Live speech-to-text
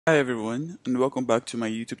Hi everyone, and welcome back to my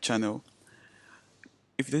YouTube channel.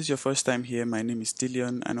 If this is your first time here, my name is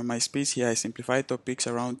Dillion, and on my space here I simplify topics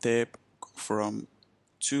around tech, from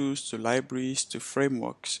tools to libraries to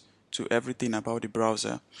frameworks to everything about the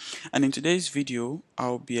browser. And in today's video,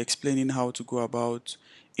 I'll be explaining how to go about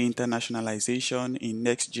internationalization in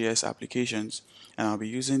Next.js applications, and I'll be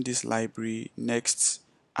using this library next-intl.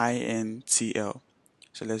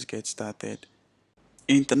 So let's get started.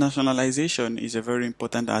 Internationalization is a very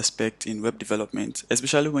important aspect in web development,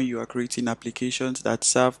 especially when you are creating applications that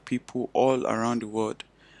serve people all around the world.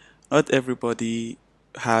 Not everybody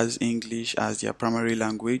has English as their primary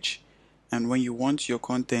language, and when you want your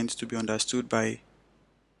content to be understood by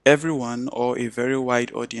everyone or a very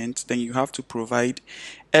wide audience, then you have to provide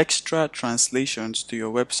extra translations to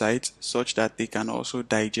your website such that they can also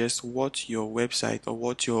digest what your website or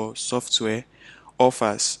what your software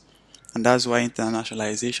offers. And that's why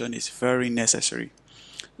internationalization is very necessary.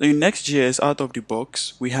 In Next.js out of the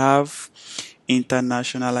box, we have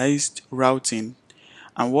internationalized routing.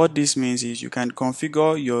 And what this means is you can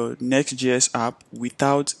configure your Next.js app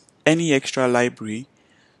without any extra library,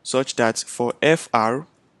 such that for FR,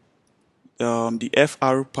 the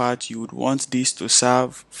FR part, you would want this to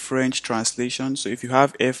serve French translation. So if you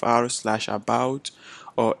have FR/about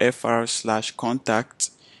or FR/contact,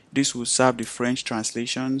 this will serve the French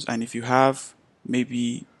translations. And if you have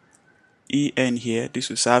maybe en here, this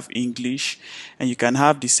will serve English, and you can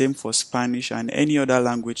have the same for Spanish and any other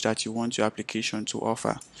language that you want your application to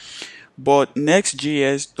offer. But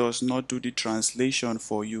Next.js does not do the translation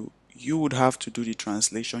for you. You would have to do the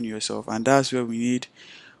translation yourself, and that's where we need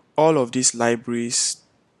all of these libraries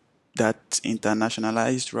that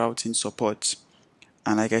internationalized routing supports.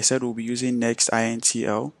 And like I said, we'll be using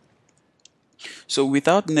next-intl. So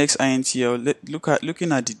without next-intl,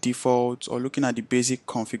 looking at the default or looking at the basic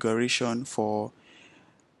configuration for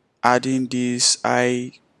adding these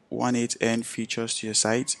i18n features to your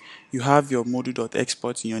site, you have your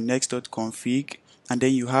module.export in your next.config, and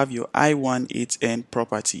then you have your i18n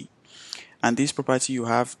property. And this property, you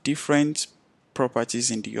have different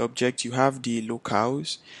properties in the object. You have the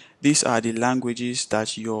locales. These are the languages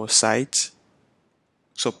that your site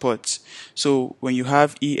supports. So when you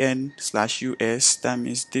have en/us, that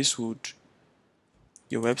means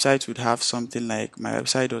your website would have something like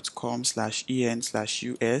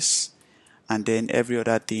mywebsite.com/en/us, and then every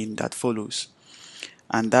other thing that follows.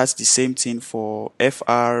 And that's the same thing for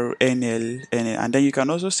FR, NL, and then you can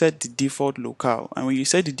also set the default locale. And when you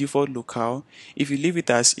set the default locale, if you leave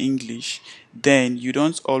it as English, then you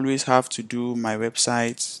don't always have to do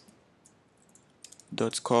mywebsite.com/enus.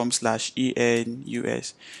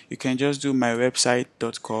 You can just do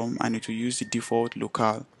mywebsite.com and it will use the default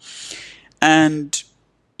locale. And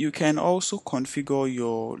you can also configure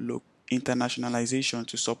your internationalization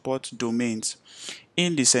to support domains,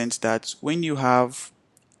 in the sense that when you have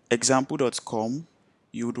example.com,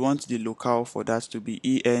 you would want the locale for that to be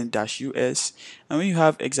en-us, and when you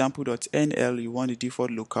have example.nl, you want the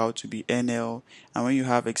default locale to be nl, and when you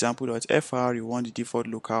have example.fr, you want the default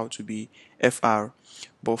locale to be fr.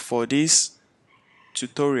 But for this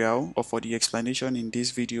tutorial, or for the explanation in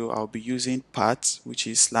this video, I'll be using path, which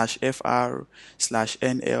is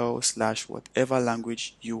 /fr/nl/whatever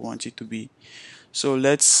language you want it to be. So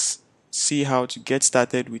let's see how to get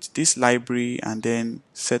started with this library and then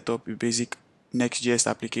set up a basic Next.js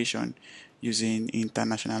application using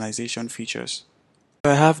internationalization features.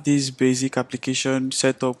 I have this basic application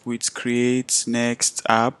set up with create next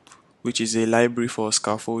app, which is a library for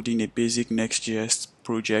scaffolding a basic Next.js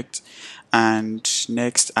project, and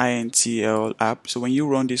next-intl app. So when you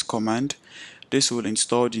run this command, this will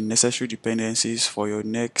install the necessary dependencies for your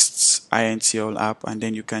next-intl app, and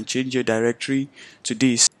then you can change your directory to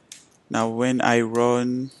this. Now when I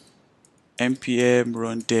run npm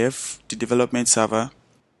run dev, the development server,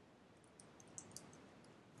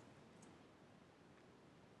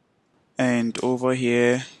 and over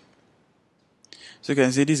here, so you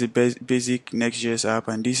can see this is a basic Next.js app,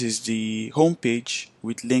 and this is the home page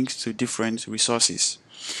with links to different resources.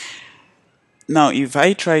 Now if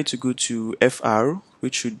I try to go to FR,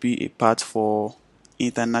 which should be a path for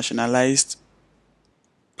internationalized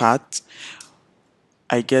path,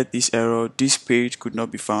 I get this error: this page could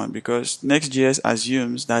not be found, because Next.js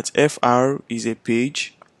assumes that FR is a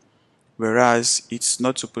page, whereas it's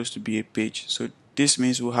not supposed to be a page. So this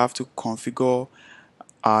means we'll have to configure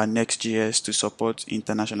our Next.js to support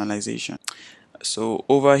internationalization. So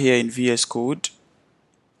over here in VS Code,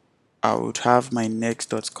 I would have my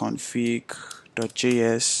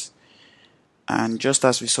next.config.js, and just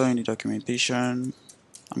as we saw in the documentation,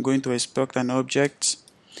 I'm going to export an object,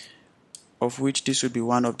 of which this would be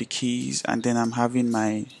one of the keys, and then I'm having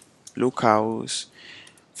my locales.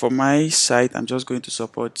 For my site, I'm just going to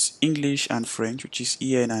support English and French, which is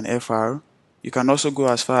EN and FR. You can also go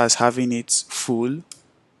as far as having it full,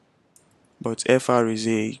 but FR is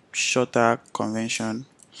a shorter convention.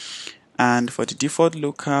 And for the default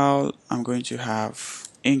locale, I'm going to have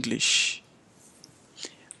English,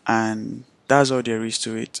 and that's all there is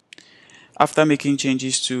to it. After making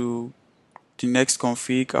changes to the next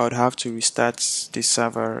config, I would have to restart this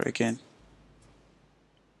server again.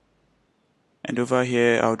 And over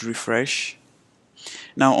here, I would refresh.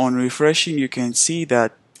 Now on refreshing, you can see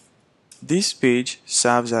that this page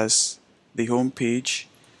serves as the home page,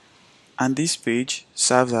 and this page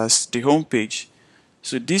serves as the home page.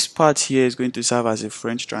 So this part here is going to serve as a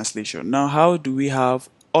French translation. Now, how do we have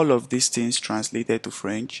all of these things translated to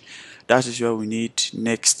French? That is where we need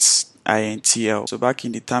next-intl. So back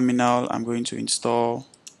in the terminal, I'm going to install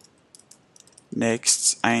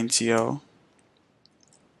next-intl.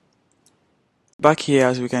 Back here,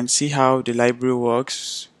 as we can see how the library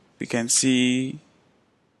works, we can see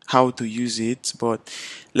how to use it, but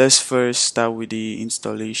let's first start with the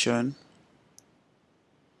installation.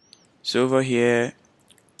 So over here,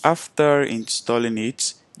 after installing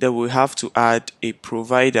it, then we'll have to add a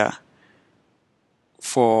provider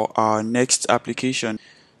for our next application.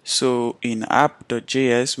 So in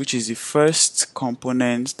app.js, which is the first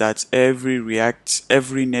component that every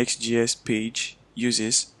Next.js page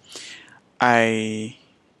uses, I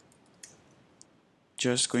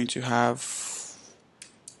just going to have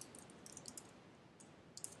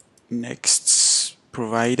next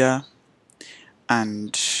provider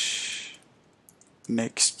and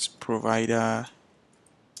next provider,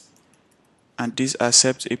 and this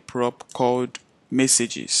accepts a prop called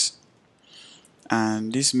messages,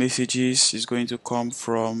 and this messages is going to come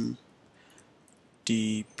from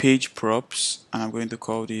the page props, and I'm going to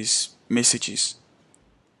call this messages.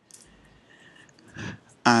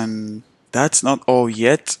 And that's not all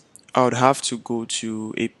yet. I would have to go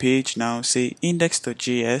to a page now, say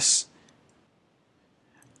index.js,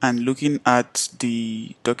 and looking at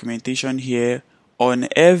the documentation here, on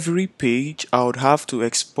every page I would have to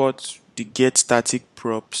export the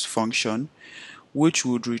getStaticProps function, which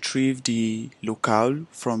would retrieve the locale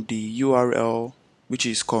from the URL which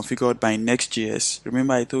is configured by Next.js.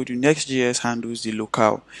 Remember, I told you Next.js handles the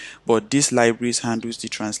locale, but this libraries handles the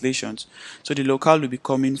translations. So the locale will be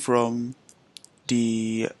coming from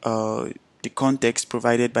the context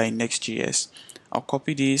provided by Next.js. I'll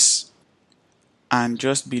copy this, and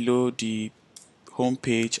just below the home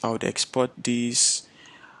page, I would export this.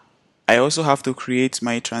 I also have to create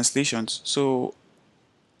my translations. So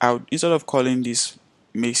instead of calling these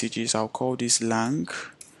messages, I'll call this lang,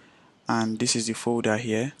 and this is the folder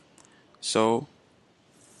here. So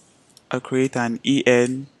I'll create an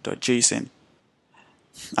en.json.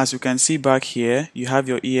 As you can see back here, you have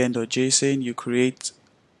your en.json, you create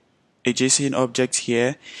a JSON object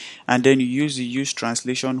here, and then you use the use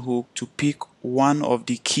translation hook to pick one of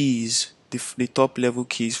the keys, the top level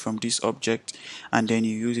keys from this object, and then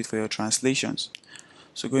you use it for your translations.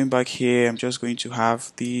 So going back here, I'm just going to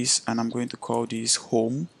have this, and I'm going to call this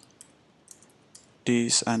home,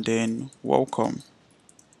 this, and then welcome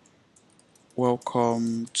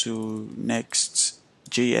to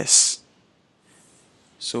Next.js.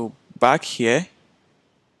 So back here,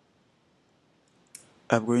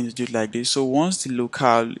 I'm going to do it like this. So once the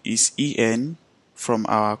locale is en from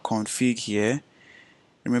our config here,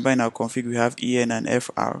 remember in our config we have en and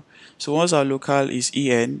fr. So once our locale is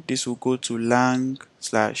en, this will go to lang/en.json,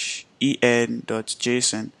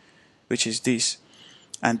 which is this.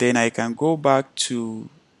 And then I can go back to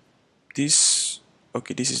this.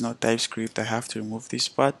 Okay, this is not TypeScript. I have to remove this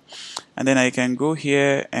part. And then I can go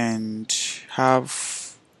here and have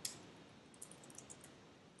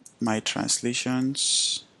my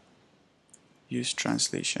translations, use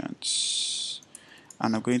translations,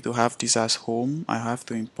 and I'm going to have this as home. I have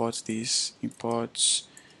to import this, import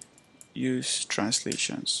use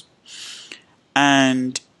translations,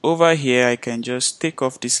 and over here I can just take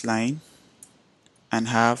off this line and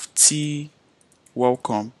have t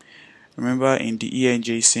welcome. Remember, in the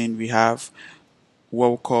enJSON we have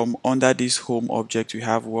welcome. Under this home object we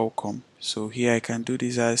have welcome, so here I can do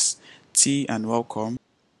this as t and welcome.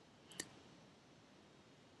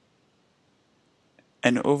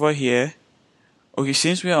 And over here, okay,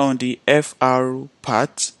 since we are on the FR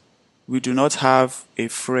part, we do not have a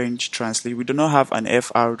French translate. We do not have an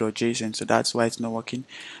fr.json, so that's why it's not working.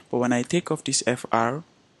 But when I take off this fr,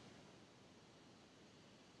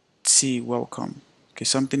 see welcome. Okay,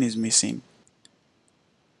 something is missing.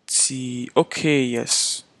 See, okay,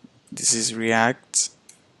 yes. This is React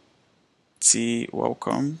T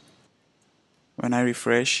welcome. When I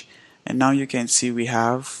refresh, and now you can see we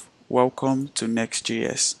have welcome to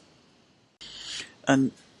Next.js.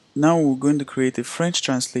 And now we're going to create a French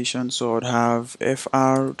translation, so I'd have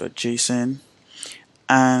fr.json,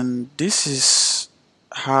 and this is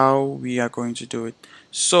how we are going to do it.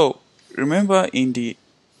 So remember, in the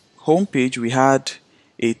home page we had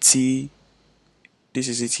a T. This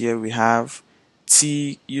is it here. We have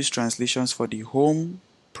T use translations for the home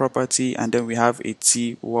property, and then we have a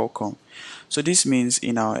T welcome. So this means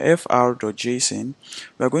in our fr.json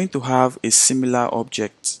we are going to have a similar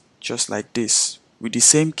object just like this with the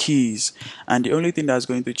same keys, and the only thing that's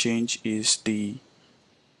going to change is the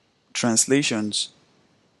translations.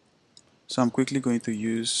 So I'm quickly going to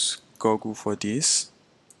use Google for this.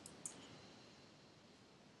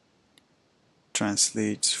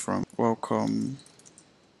 Translate from welcome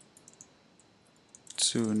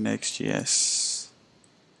to Next.js.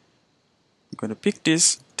 I'm going to pick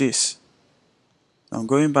this. I'm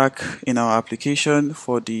going back in our application.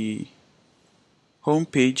 For the home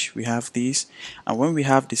page we have this, and when we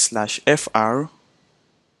have the /fr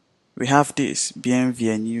we have this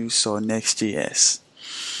bienvenue sur Next.js.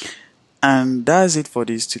 And that's it for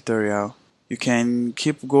this tutorial. You can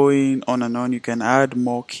keep going on and on. You can add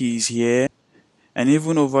more keys here. And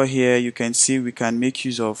even over here, you can see we can make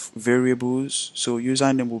use of variables. So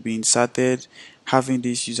username will be inserted, having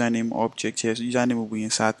this username object here. So username will be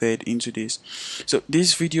inserted into this. So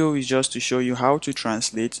this video is just to show you how to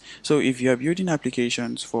translate. So if you are building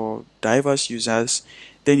applications for diverse users,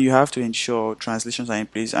 then you have to ensure translations are in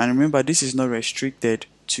place. And remember, this is not restricted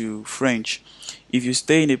to French. If you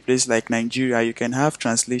stay in a place like Nigeria, you can have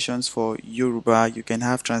translations for Yoruba, you can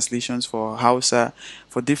have translations for Hausa,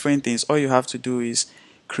 for different things. All you have to do is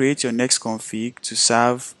create your next config to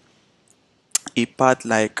serve a part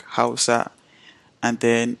like Hausa, and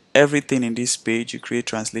then everything in this page you create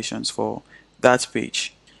translations for that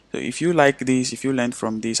page. So if you like this, if you learned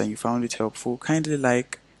from this and you found it helpful, kindly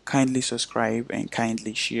like, kindly subscribe, and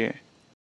kindly share.